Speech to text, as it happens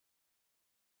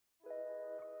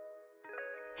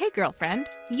Hey, girlfriend,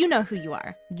 you know who you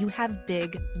are. You have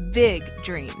big, big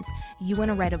dreams. You want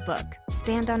to write a book,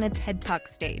 stand on a TED Talk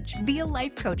stage, be a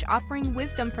life coach offering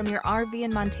wisdom from your RV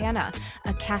in Montana,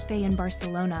 a cafe in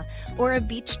Barcelona, or a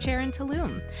beach chair in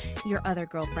Tulum. Your other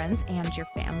girlfriends and your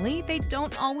family, they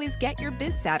don't always get your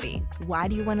biz savvy. Why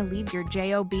do you want to leave your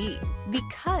JOB?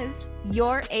 Because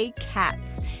you're a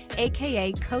CATS,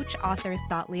 aka coach, author,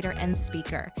 thought leader, and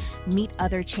speaker. Meet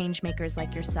other change makers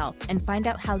like yourself and find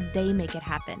out how they make it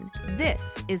happen.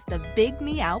 This is the Big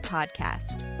Meow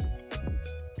Podcast.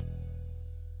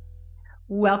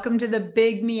 Welcome to the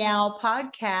Big Meow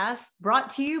Podcast, brought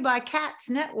to you by CATS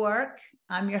Network.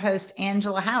 I'm your host,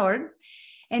 Angela Howard.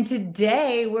 And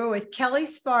today we're with Kelle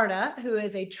Sparta, who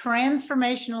is a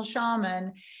transformational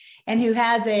shaman and who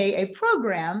has a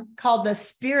program called the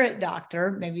Spirit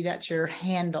Doctor. Maybe that's your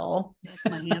handle. That's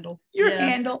my handle. Your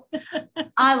handle.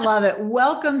 I love it.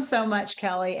 Welcome so much,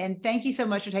 Kelle. And thank you so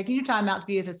much for taking your time out to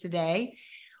be with us today.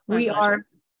 We are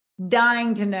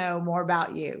dying to know more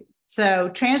about you. So,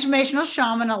 transformational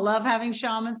shaman. I love having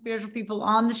shaman, spiritual people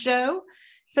on the show.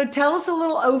 So tell us a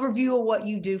little overview of what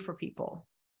you do for people.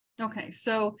 Okay,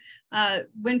 so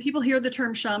when people hear the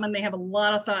term shaman, they have a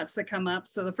lot of thoughts that come up.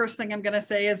 So the first thing I'm going to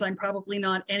say is I'm probably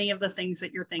not any of the things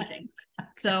that you're thinking.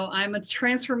 So I'm a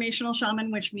transformational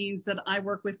shaman, which means that I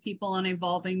work with people on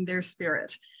evolving their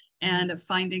spirit and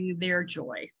finding their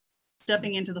joy,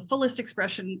 stepping into the fullest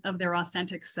expression of their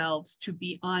authentic selves to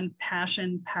be on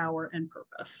passion, power, and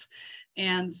purpose.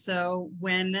 And so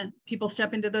when people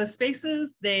step into those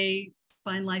spaces, they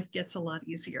find life gets a lot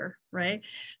easier, right?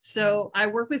 So I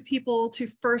work with people to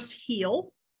first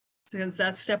heal, because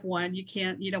that's step one. You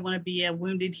don't want to be a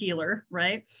wounded healer,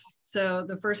 right? So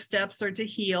the first steps are to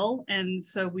heal. And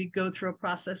so we go through a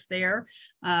process there.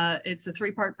 It's a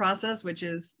 3-part process, which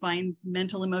is find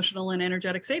mental, emotional, and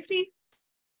energetic safety,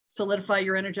 solidify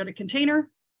your energetic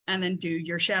container, and then do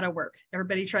your shadow work.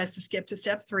 Everybody tries to skip to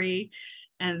step 3.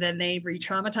 And then they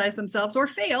re-traumatize themselves or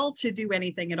fail to do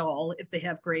anything at all if they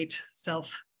have great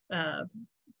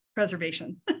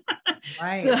self-preservation.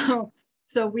 Right.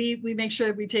 So we make sure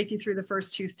that we take you through the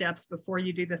first 2 steps before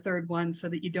you do the third one so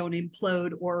that you don't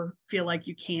implode or feel like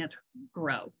you can't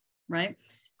grow, right?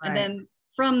 And then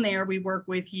from there, we work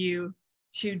with you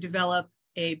to develop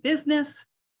a business,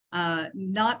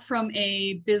 not from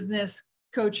a business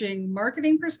coaching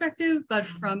marketing perspective, but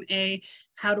from a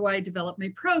how do I develop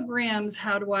my programs?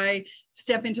 How do I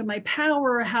step into my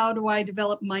power? How do I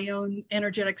develop my own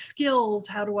energetic skills?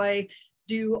 How do I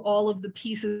do all of the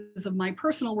pieces of my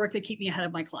personal work that keep me ahead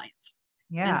of my clients?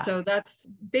 Yeah. And so that's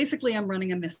basically, I'm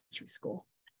running a mystery school.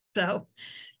 So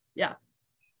yeah.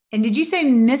 And did you say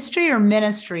mystery or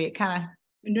ministry? It kind of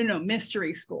No,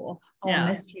 mystery school. Oh, yeah.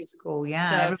 Mystery school.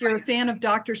 Yeah. So if you're a fan of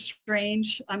Doctor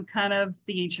Strange, I'm kind of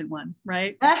the ancient one,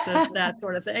 right? So it's that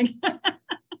sort of thing.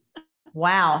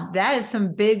 Wow. That is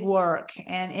some big work.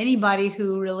 And anybody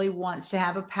who really wants to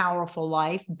have a powerful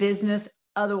life, business,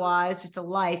 otherwise, just a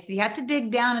life, you have to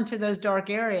dig down into those dark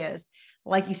areas.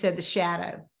 Like you said, the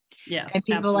shadow. Yeah. And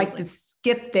people like to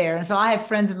skip there. And so I have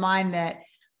friends of mine that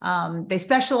they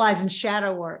specialize in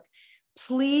shadow work.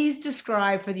 Please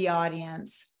describe for the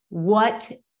audience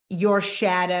what your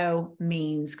shadow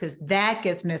means, because that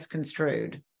gets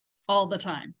misconstrued all the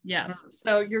time. Yes.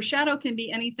 So your shadow can be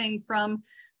anything from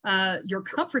your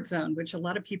comfort zone, which a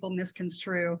lot of people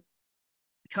misconstrue.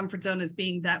 Comfort zone as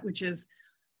being that which is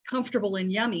comfortable and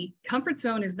yummy. Comfort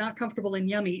zone is not comfortable and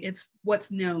yummy. It's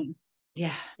what's known.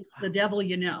 Yeah. It's the devil,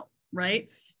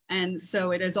 right? And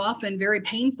so it is often very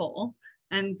painful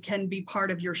and can be part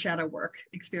of your shadow work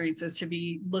experiences to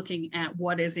be looking at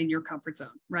what is in your comfort zone,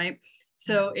 right?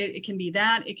 So it can be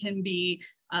that, it can be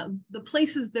the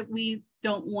places that we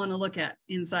don't want to look at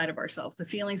inside of ourselves, the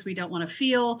feelings we don't want to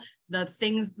feel, the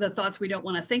thoughts we don't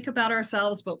want to think about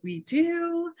ourselves, but we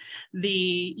do,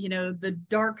 the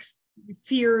dark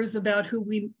fears about who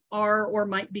we are or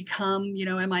might become,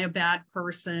 am I a bad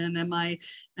person? Am I,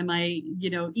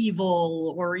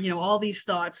 evil, or, all these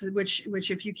thoughts, which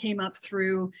if you came up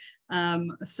through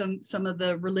some of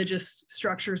the religious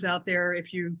structures out there,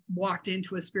 if you walked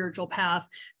into a spiritual path,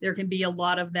 there can be a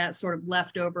lot of that sort of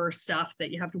leftover stuff that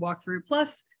you have to walk through.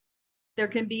 Plus, there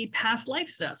can be past life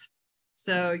stuff.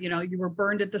 So, you were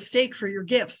burned at the stake for your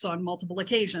gifts on multiple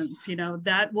occasions,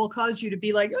 that will cause you to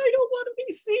be like, I don't want to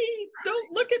be seen.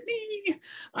 Don't look at me.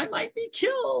 I might be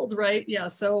killed. Right. Yeah.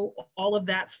 So all of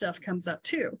that stuff comes up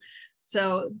too.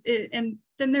 So, and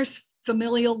then there's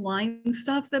familial line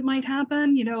stuff that might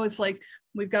happen. It's like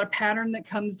we've got a pattern that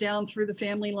comes down through the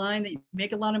family line that you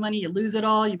make a lot of money, you lose it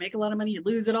all, you make a lot of money, you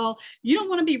lose it all. You don't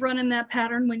want to be running that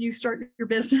pattern when you start your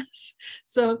business.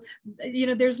 So,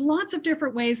 there's lots of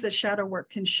different ways that shadow work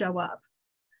can show up.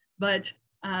 But,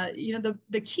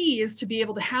 the key is to be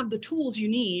able to have the tools you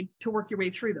need to work your way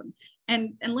through them.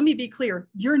 And let me be clear,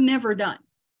 you're never done.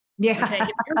 Yeah, okay? If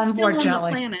you're unfortunately. still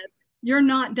on the planet, you're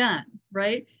not done,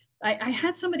 right? I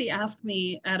had somebody ask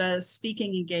me at a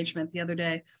speaking engagement the other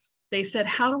day. They said,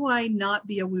 how do I not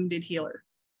be a wounded healer?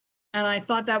 And I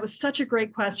thought that was such a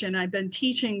great question. I've been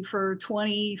teaching for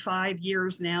 25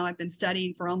 years now. I've been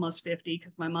studying for almost 50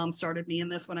 because my mom started me in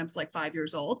this when I was like 5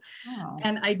 years old. Oh.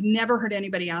 And I'd never heard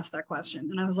anybody ask that question.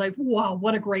 And I was like, wow,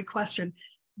 what a great question.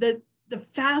 The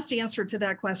fast answer to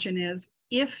that question is,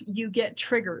 if you get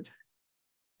triggered,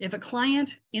 if a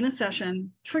client in a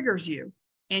session triggers you,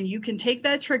 and you can take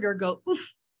that trigger, go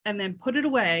oof, and then put it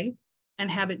away and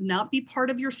have it not be part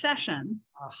of your session,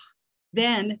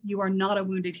 then you are not a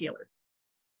wounded healer.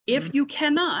 If you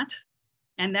cannot,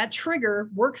 and that trigger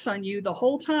works on you the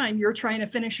whole time you're trying to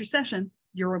finish your session,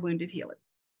 you're a wounded healer.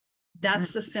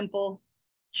 That's the simple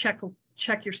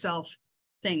check yourself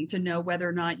thing to know whether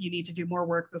or not you need to do more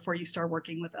work before you start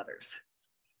working with others.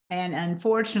 And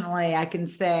unfortunately, I can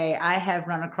say I have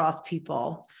run across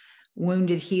people,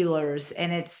 wounded healers,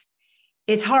 and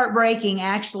it's heartbreaking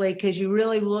actually, because you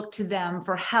really look to them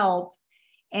for help.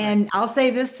 And I'll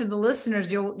say this to the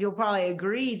listeners, you'll probably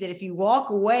agree that if you walk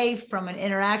away from an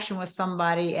interaction with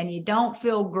somebody and you don't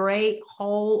feel great,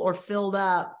 whole, or filled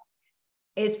up,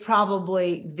 it's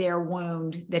probably their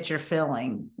wound that you're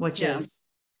filling, which is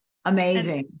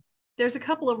amazing. And there's a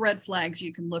couple of red flags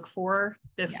you can look for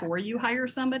before you hire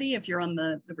somebody if you're on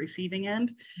the receiving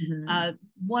end.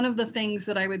 One of the things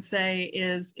that I would say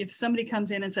is, if somebody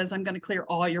comes in and says, I'm going to clear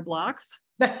all your blocks,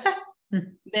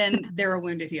 then they're a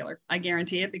wounded healer. I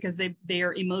guarantee it, because they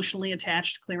are emotionally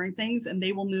attached to clearing things, and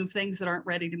they will move things that aren't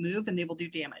ready to move, and they will do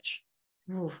damage.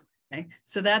 Okay,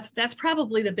 so that's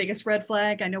probably the biggest red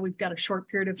flag. I know we've got a short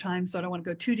period of time, so I don't want to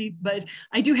go too deep, but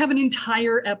I do have an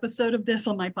entire episode of this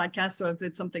on my podcast. So if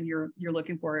it's something you're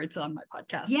looking for, it's on my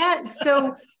podcast. Yeah.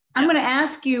 So I'm going to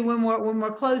ask you when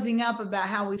we're closing up about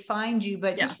how we find you,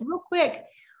 but just real quick,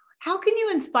 how can you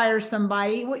inspire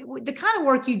somebody? The kind of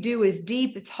work you do is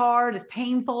deep, it's hard, it's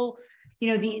painful.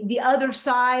 The other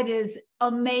side is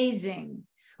amazing,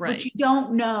 but you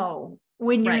don't know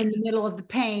when you're in the middle of the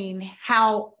pain,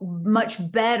 how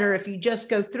much better if you just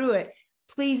go through it.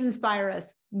 Please inspire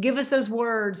us. Give us those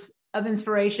words of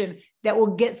inspiration that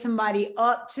will get somebody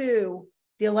up to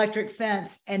the electric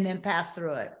fence and then pass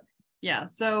through it. Yeah.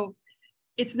 So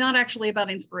it's not actually about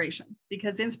inspiration,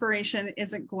 because inspiration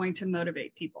isn't going to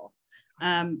motivate people.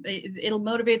 It'll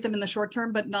motivate them in the short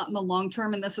term, but not in the long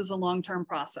term. And this is a long-term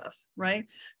process, right?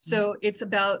 So it's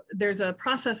about, there's a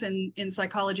process in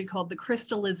psychology called the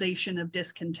crystallization of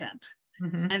discontent.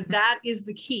 And that is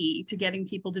the key to getting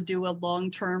people to do a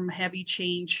long-term heavy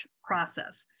change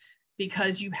process,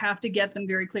 because you have to get them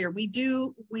very clear.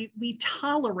 We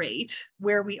tolerate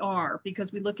where we are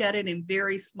because we look at it in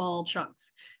very small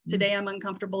chunks. Today I'm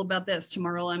uncomfortable about this.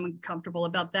 Tomorrow I'm uncomfortable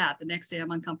about that. The next day I'm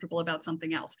uncomfortable about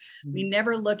something else. We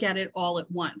never look at it all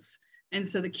at once. And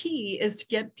so the key is to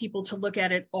get people to look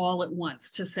at it all at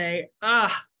once, to say,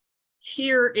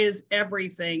 here is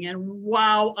everything. And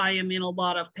wow, I am in a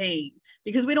lot of pain,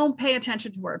 because we don't pay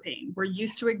attention to our pain. We're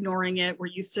used to ignoring it. We're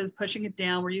used to pushing it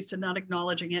down. We're used to not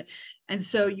acknowledging it. And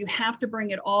so you have to bring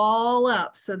it all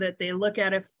up so that they look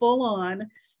at it full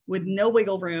on with no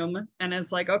wiggle room. And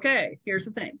it's like, okay, here's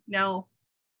the thing. Now,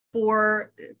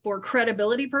 for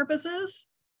credibility purposes,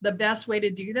 the best way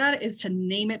to do that is to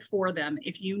name it for them.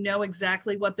 If you know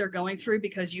exactly what they're going through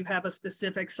because you have a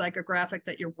specific psychographic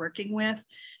that you're working with,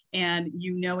 and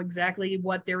you know exactly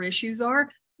what their issues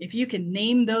are, if you can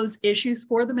name those issues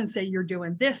for them and say, you're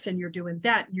doing this and you're doing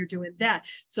that and you're doing that.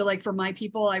 So like for my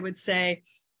people, I would say,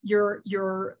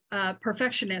 you're a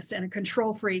perfectionist and a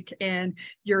control freak, and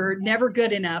you're never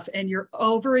good enough, and you're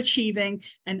overachieving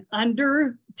and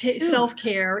under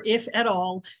self-care, if at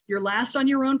all. You're last on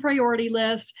your own priority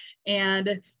list,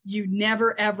 and you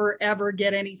never, ever, ever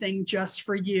get anything just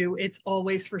for you. It's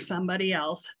always for somebody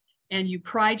else. And you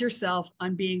pride yourself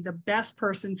on being the best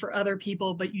person for other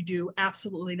people, but you do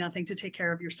absolutely nothing to take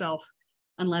care of yourself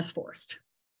unless forced.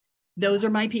 Those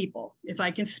are my people. If I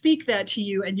can speak that to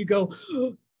you and you go,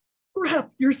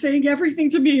 crap, you're saying everything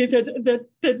to me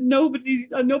that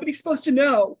nobody's supposed to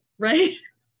know, right?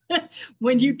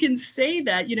 When you can say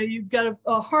that, you've got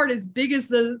a heart as big as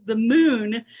the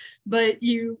moon, but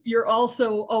you're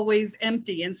also always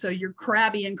empty. And so you're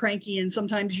crabby and cranky. And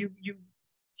sometimes you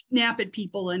snap at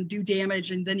people and do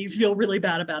damage, and then you feel really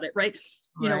bad about it, right?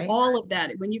 You know, all of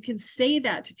that. When you can say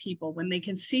that to people, when they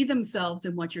can see themselves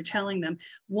in what you're telling them,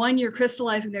 one, you're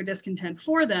crystallizing their discontent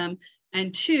for them,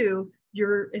 and two,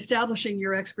 you're establishing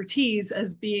your expertise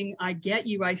as being, I get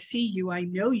you, I see you, I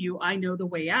know the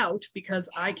way out because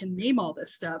I can name all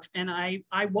this stuff, and I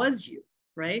was you,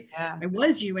 right? Yeah. I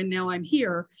was you, and now I'm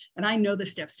here, and I know the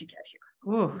steps to get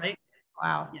here. Ooh, right?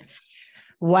 Wow. Yeah.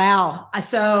 Wow.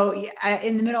 So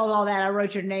in the middle of all that, I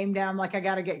wrote your name down. I'm like, I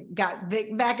got to get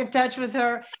back in touch with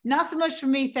her. Not so much for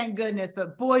me, thank goodness,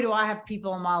 but boy, do I have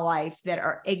people in my life that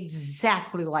are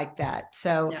exactly like that.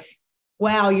 So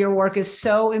wow, your work is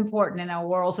so important in our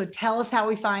world. So tell us how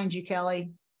we find you, Kelle.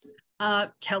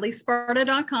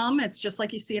 KelleSparta.com. It's just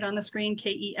like you see it on the screen,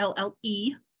 Kelle,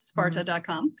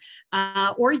 Sparta.com.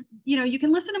 Or, you know, you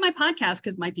can listen to my podcast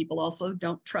because my people also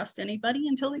don't trust anybody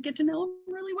until they get to know them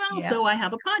really well. Yeah. So I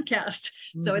have a podcast.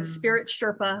 So it's Spirit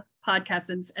Sherpa Podcast,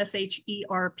 and it's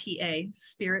SHERPA,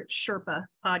 Spirit Sherpa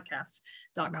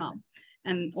Podcast.com,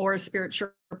 and or Spirit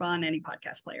Sherpa on any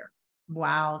podcast player.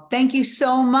 Wow. Thank you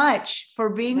so much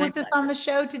for being with us on the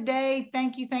show today.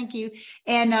 Thank you. Thank you.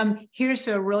 And here's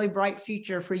to a really bright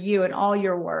future for you and all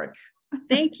your work.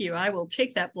 Thank you. I will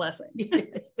take that blessing.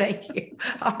 Yes, thank you.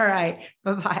 All right.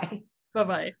 Bye-bye.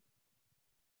 Bye-bye.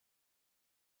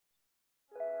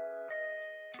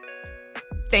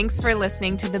 Thanks for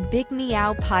listening to the Big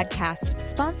Meow podcast,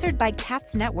 sponsored by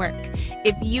Cats Network.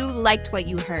 If you liked what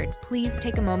you heard, please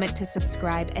take a moment to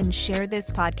subscribe and share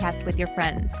this podcast with your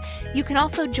friends. You can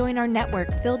also join our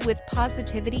network filled with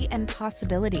positivity and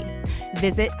possibility.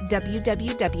 Visit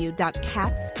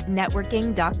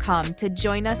www.catsnetworking.com to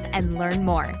join us and learn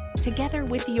more, together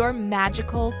with your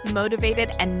magical,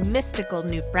 motivated, and mystical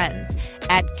new friends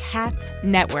at Cats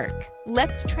Network.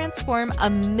 Let's transform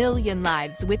 1 million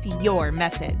lives with your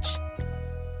message.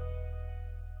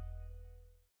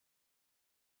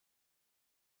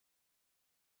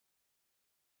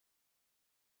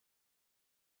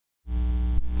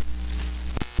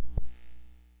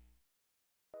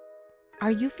 Are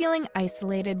you feeling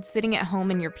isolated, sitting at home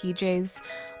in your PJs?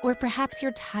 Or perhaps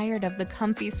you're tired of the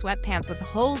comfy sweatpants with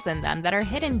holes in them that are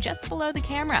hidden just below the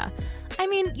camera? I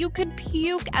mean, you could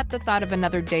puke at the thought of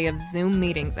another day of Zoom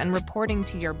meetings and reporting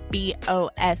to your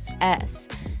BOSS.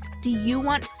 Do you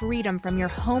want freedom from your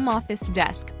home office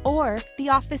desk or the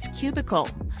office cubicle?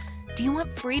 Do you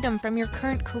want freedom from your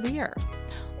current career?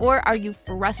 Or are you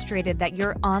frustrated that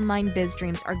your online biz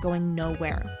dreams are going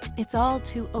nowhere? It's all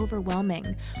too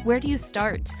overwhelming. Where do you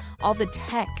start? All the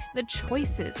tech, the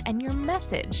choices, and your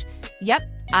message. Yep,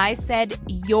 I said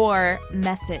your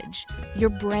message, your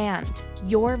brand,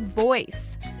 your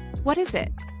voice. What is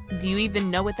it? Do you even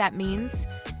know what that means?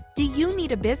 Do you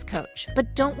need a biz coach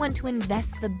but don't want to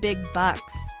invest the big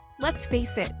bucks? Let's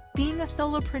face it, being a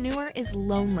solopreneur is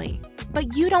lonely,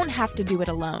 but you don't have to do it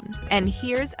alone. And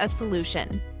here's a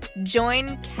solution.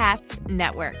 Join Cats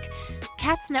Network.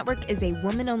 Cats Network is a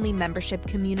woman-only membership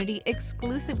community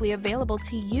exclusively available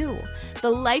to you, the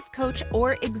life coach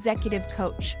or executive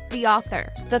coach, the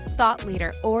author, the thought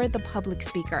leader, or the public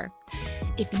speaker.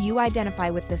 If you identify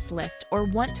with this list or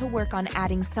want to work on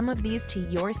adding some of these to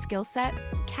your skill set,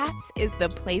 Cats is the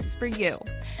place for you.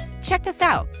 Check us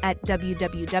out at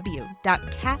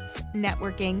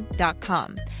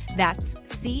www.catsnetworking.com. That's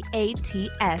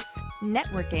CATS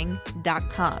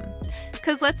networking.com.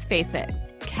 Because let's face it,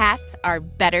 cats are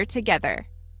better together.